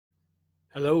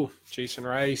Hello, Jason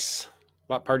Rice,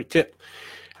 Lot Party Tip.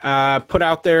 Put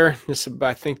out there, this is,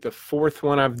 I think, the fourth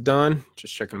one I've done.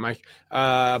 Just checking the mic.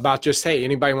 About just, hey,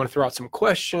 anybody want to throw out some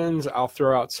questions? I'll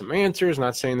throw out some answers.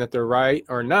 Not saying that they're right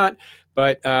or not,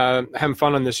 but having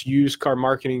fun on this used car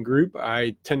marketing group.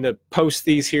 I tend to post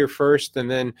these here first, and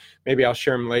then maybe I'll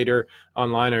share them later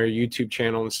online on our YouTube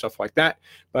channel and stuff like that.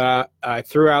 But I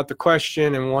threw out the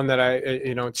question, and one that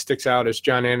it sticks out is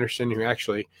John Anderson, who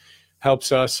actually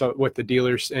helps us with the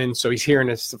dealers. And so he's hearing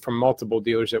this from multiple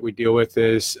dealers that we deal with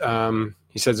is,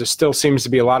 he says there still seems to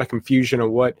be a lot of confusion of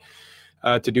what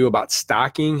to do about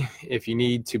stocking. If you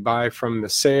need to buy from the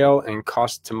sale and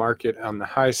cost to market on the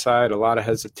high side, a lot of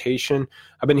hesitation.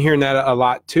 I've been hearing that a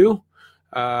lot too.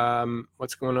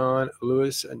 What's going on?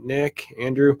 Lewis, Nick,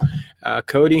 Andrew,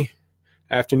 Cody,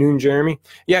 afternoon, Jeremy.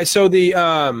 Yeah. So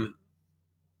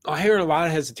I hear a lot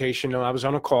of hesitation. I was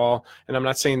on a call, and I'm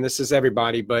not saying this is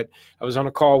everybody, but I was on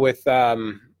a call with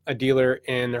a dealer,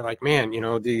 and they're like, man,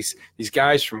 these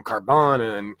guys from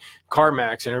Carvana and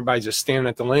CarMax, and everybody's just standing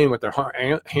at the lane with their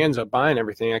hands up buying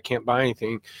everything. I can't buy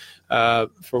anything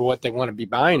for what they want to be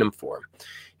buying them for.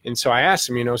 And so I asked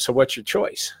them, so what's your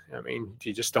choice? I mean, do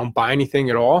you just don't buy anything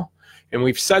at all? And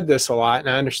we've said this a lot, and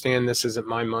I understand this isn't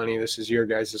my money. This is your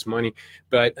guys' money.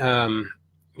 But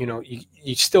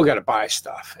you still got to buy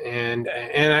stuff. And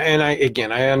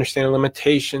I understand the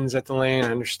limitations at the lane. I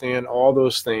understand all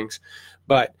those things.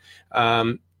 But,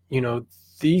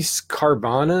 these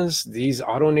Carvanas, these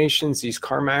AutoNations, these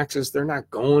CarMaxes, they're not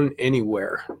going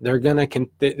anywhere. There's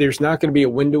not going to be a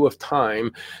window of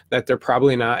time that they're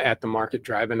probably not at the market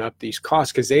driving up these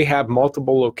costs, because they have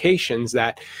multiple locations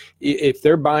that if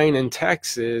they're buying in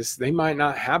Texas, they might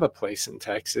not have a place in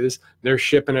Texas. They're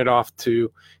shipping it off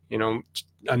to,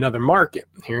 another market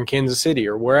here in Kansas City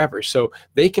or wherever. So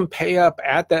they can pay up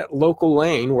at that local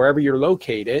lane, wherever you're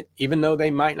located, even though they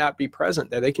might not be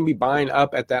present there. They can be buying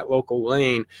up at that local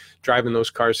lane, driving those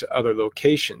cars to other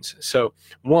locations. So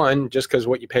one, just because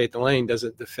what you pay at the lane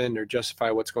doesn't defend or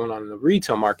justify what's going on in the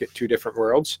retail market, two different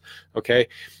worlds. Okay.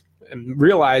 And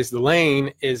realize the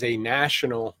lane is a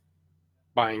national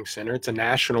buying center. It's a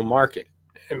national market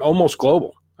and almost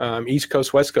global. East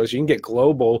Coast, West Coast, you can get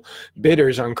global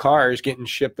bidders on cars getting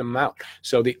shipped them out.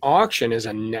 So the auction is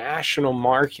a national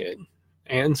market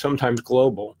and sometimes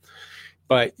global,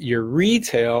 but your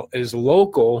retail is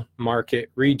local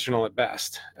market, regional at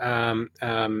best. Not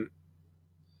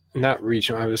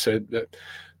regional, I would say that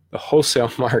the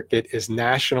wholesale market is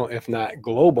national, if not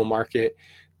global market.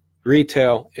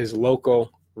 Retail is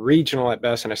local, regional at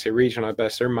best. And I say regional at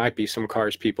best, there might be some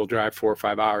cars people drive 4 or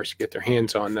 5 hours to get their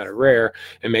hands on that are rare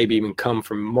and maybe even come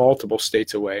from multiple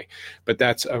states away, but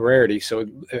that's a rarity. So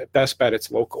at best bet,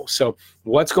 it's local. So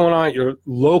what's going on at your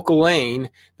local lane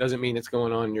doesn't mean it's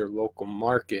going on in your local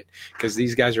market, because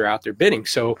these guys are out there bidding.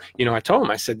 So, I told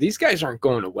them, I said, these guys aren't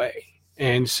going away.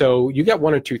 And so you got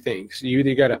one or two things. You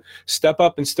either got to step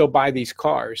up and still buy these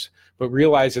cars, but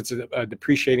realize it's a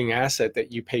depreciating asset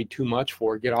that you paid too much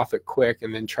for, get off it quick,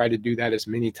 and then try to do that as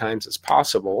many times as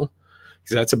possible,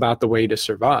 because that's about the way to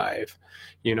survive,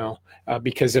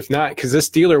 because if not, because this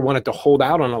dealer wanted to hold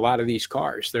out on a lot of these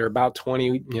cars. They're about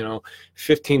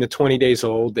 15 to 20 days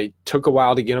old. They took a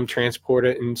while to get them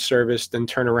transported and serviced and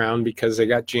turn around because they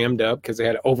got jammed up, because they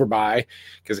had to overbuy,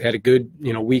 because they had a good,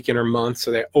 weekend or month.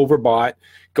 So they overbought,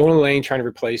 go in the lane, trying to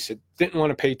replace it. Didn't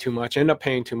want to pay too much, end up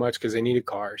paying too much because they needed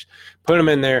cars. Put them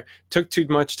in there, took too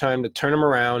much time to turn them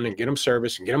around and get them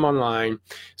serviced and get them online.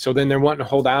 So then they're wanting to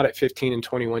hold out at 15 and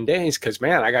 21 days because,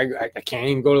 man, I can't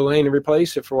even go to the lane and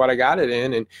replace it for what I got it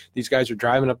in. And these guys are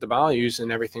driving up the values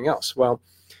and everything else. Well,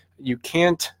 you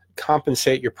can't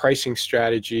compensate your pricing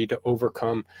strategy to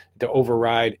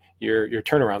override your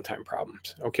turnaround time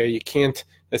problems. Okay, you can't.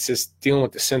 That's just dealing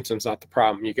with the symptoms, not the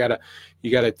problem. You gotta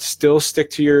still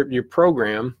stick to your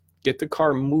program, get the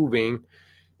car moving,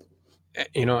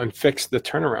 and fix the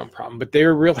turnaround problem. But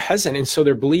they're real hesitant, and so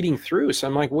they're bleeding through. So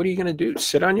I'm like, what are you going to do?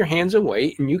 Sit on your hands and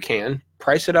wait, and you can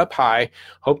price it up high,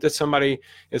 hope that somebody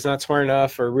is not smart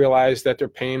enough or realize that they're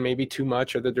paying maybe too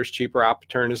much, or that there's cheaper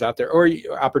opportunities out there, or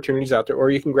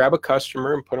you can grab a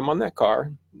customer and put them on that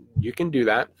car. You can do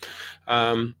that.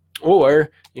 Or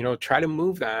try to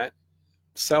move that,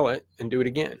 sell it, and do it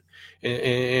again.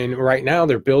 And right now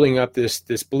they're building up this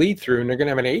bleed through, and they're going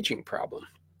to have an aging problem.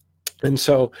 And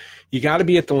so you got to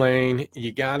be at the lane.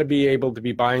 You got to be able to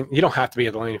be buying. You don't have to be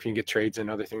at the lane if you can get trades and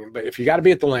other things, but if you got to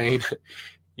be at the lane,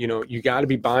 you got to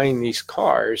be buying these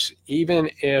cars, even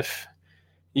if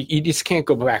you just can't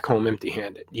go back home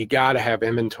empty-handed. You got to have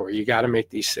inventory. You got to make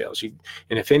these sales.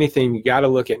 And if anything, you got to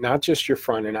look at not just your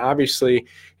front end. Obviously,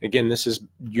 again, this is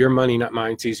your money, not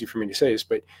mine. It's easy for me to say this,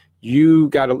 but you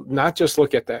got to not just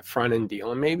look at that front end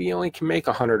deal, and maybe you only can make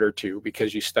 100 or two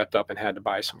because you stepped up and had to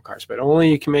buy some cars, but only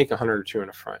you can make 100 or two in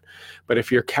the front. But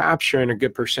if you're capturing a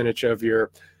good percentage of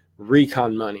your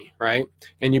recon money, right,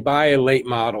 and you buy a late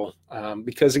model,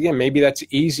 because again, maybe that's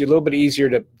easy, a little bit easier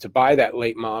to buy that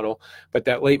late model, but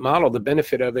that late model, the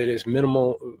benefit of it is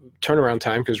minimal turnaround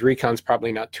time, because recon's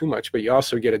probably not too much, but you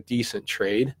also get a decent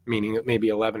trade, meaning maybe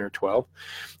 11 or 12,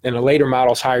 and a later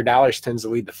model's higher dollars tends to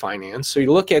lead to finance. So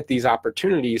you look at these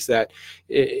opportunities that,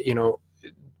 you know,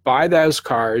 buy those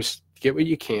cars, get what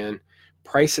you can,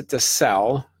 price it to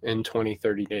sell in 20,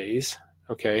 30 days,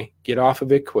 okay, get off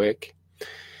of it quick,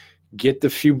 get the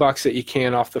few bucks that you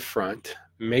can off the front,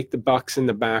 make the bucks in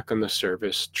the back on the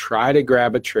service, try to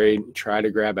grab a trade, try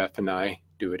to grab F&I,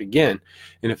 do it again.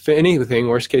 And if anything,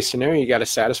 worst case scenario, you got a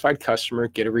satisfied customer,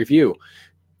 get a review.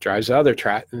 Drives other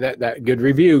traffic, that good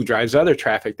review drives other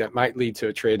traffic that might lead to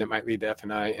a trade, that might lead to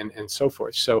F&I, and so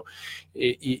forth. So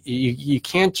you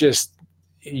can't just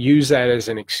use that as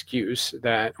an excuse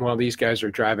that, well, these guys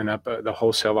are driving up the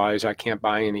wholesale values, I can't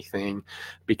buy anything,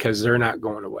 because they're not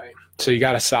going away. So you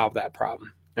got to solve that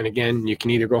problem. And again, you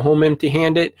can either go home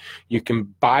empty-handed, you can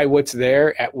buy what's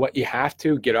there at what you have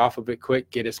to, get off of it quick,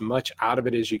 get as much out of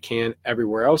it as you can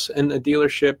everywhere else in the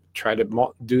dealership, try to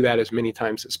do that as many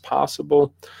times as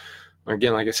possible.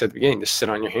 Again, like I said at the beginning, just sit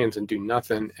on your hands and do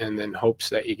nothing, and then hopes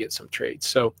that you get some trades.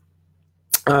 So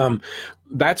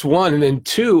that's one. And then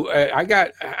two,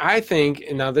 I think,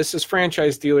 now this is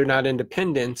franchise dealer, not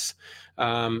independents.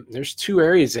 There's two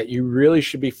areas that you really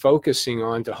should be focusing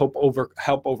on to help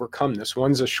overcome this.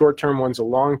 One's a short-term, one's a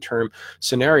long-term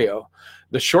scenario.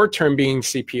 The short-term being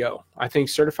CPO. I think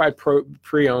certified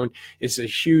pre-owned is a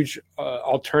huge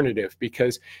alternative,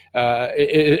 because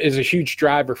it is a huge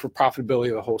driver for profitability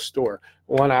of the whole store.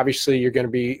 One, obviously, you're going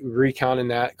to be reconing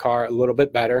that car a little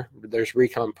bit better. There's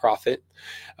recon profit.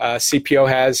 CPO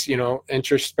has, you know,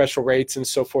 interest, special rates, and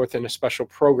so forth in a special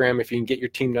program. If you can get your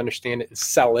team to understand it and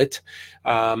sell it,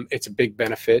 it's a big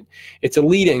benefit. It's a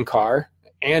lead-in car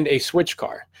and a switch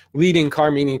car. Lead-in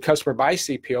car meaning customer buys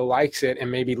CPO, likes it, and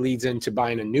maybe leads into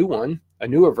buying a new one, a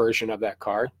newer version of that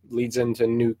car, leads into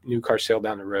new car sale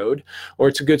down the road. Or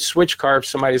it's a good switch car if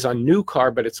somebody's on new car,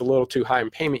 but it's a little too high in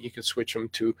payment, you can switch them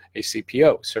to a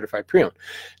CPO, certified pre-owned.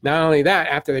 Not only that,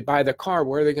 after they buy the car,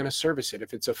 where are they going to service it?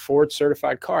 If it's a Ford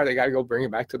certified car, they got to go bring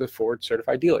it back to the Ford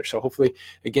certified dealer. So hopefully,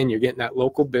 again, you're getting that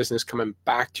local business coming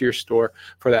back to your store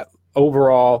for that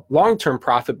overall long-term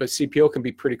profit, but CPO can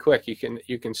be pretty quick. You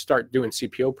can start doing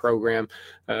CPO program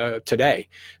today.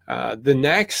 The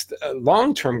next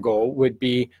long-term goal would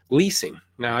be leasing.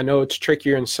 Now, I know it's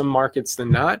trickier in some markets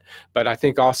than not, but I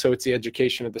think also it's the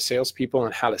education of the salespeople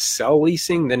on how to sell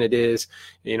leasing than it is,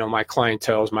 you know, my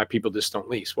clientele, my people just don't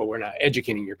lease. Well, we're not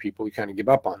educating your people. We kind of give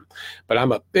up on them. But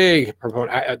I'm a big proponent.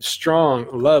 I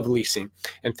love leasing.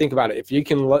 And think about it. If you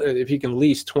can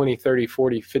lease 20, 30,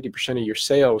 40, 50% of your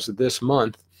sales this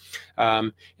month,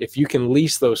 if you can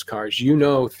lease those cars, you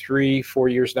know,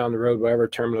 3-4 years down the road, whatever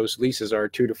term those leases are,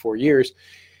 2 to 4 years,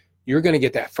 you're going to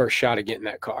get that first shot of getting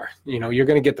that car. You know, you're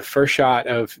going to get the first shot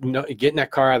of getting that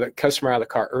car out of the customer out of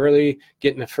the car early,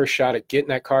 getting the first shot at getting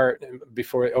that car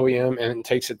before OEM and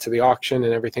takes it to the auction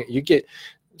and everything. You get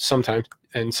sometimes,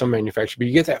 and some manufacturers, but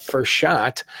you get that first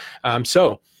shot.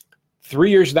 So 3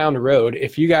 years down the road,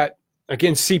 if you got,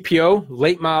 again, CPO,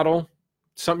 late model,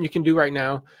 something you can do right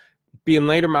now, being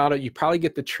later model, you probably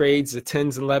get the trades, the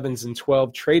 10s, 11s, and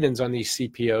 12 trade-ins on these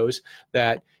CPOs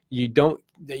that you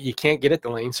can't get at the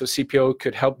lane. So CPO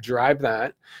could help drive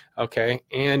that. Okay.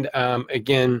 And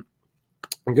again,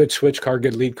 a good switch car,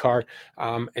 good lead car.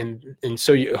 And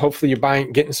so hopefully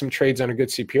you're getting some trades on a good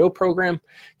CPO program,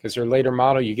 because they're later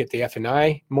model. You get the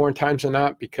F&I more times than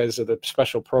not because of the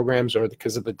special programs or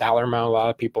because of the dollar amount. A lot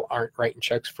of people aren't writing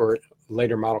checks for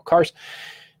later model cars.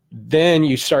 Then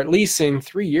you start leasing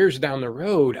 3 years down the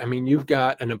road. I mean, you've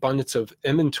got an abundance of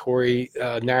inventory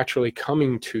naturally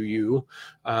coming to you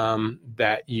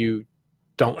that you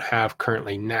don't have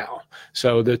currently now.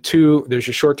 So there's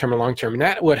your short-term and long-term, and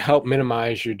that would help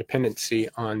minimize your dependency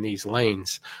on these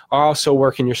lanes. Also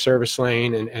working your service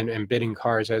lane and bidding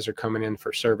cars as they're coming in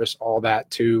for service, all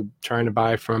that too, trying to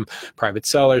buy from private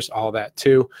sellers, all that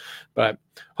too. But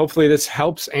hopefully this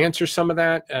helps answer some of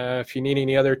that. If you need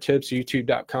any other tips,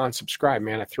 youtube.com, subscribe,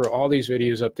 man. I throw all these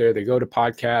videos up there. They go to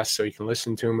podcasts, so you can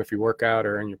listen to them if you work out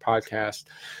or in your podcast.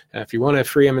 If you want a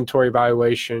free inventory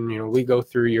evaluation, you know, we go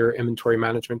through your inventory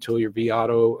management tool, your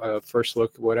vAuto, First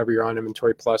Look, whatever you're on,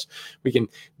 Inventory Plus. We can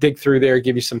dig through there,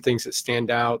 give you some things that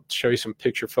stand out, show you some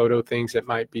picture photo things that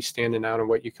might be standing out and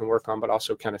what you can work on, but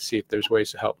also kind of see if there's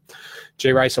ways to help.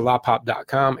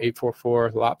 jrice@lotpop.com,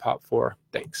 844-LOTPOP4.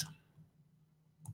 Thanks.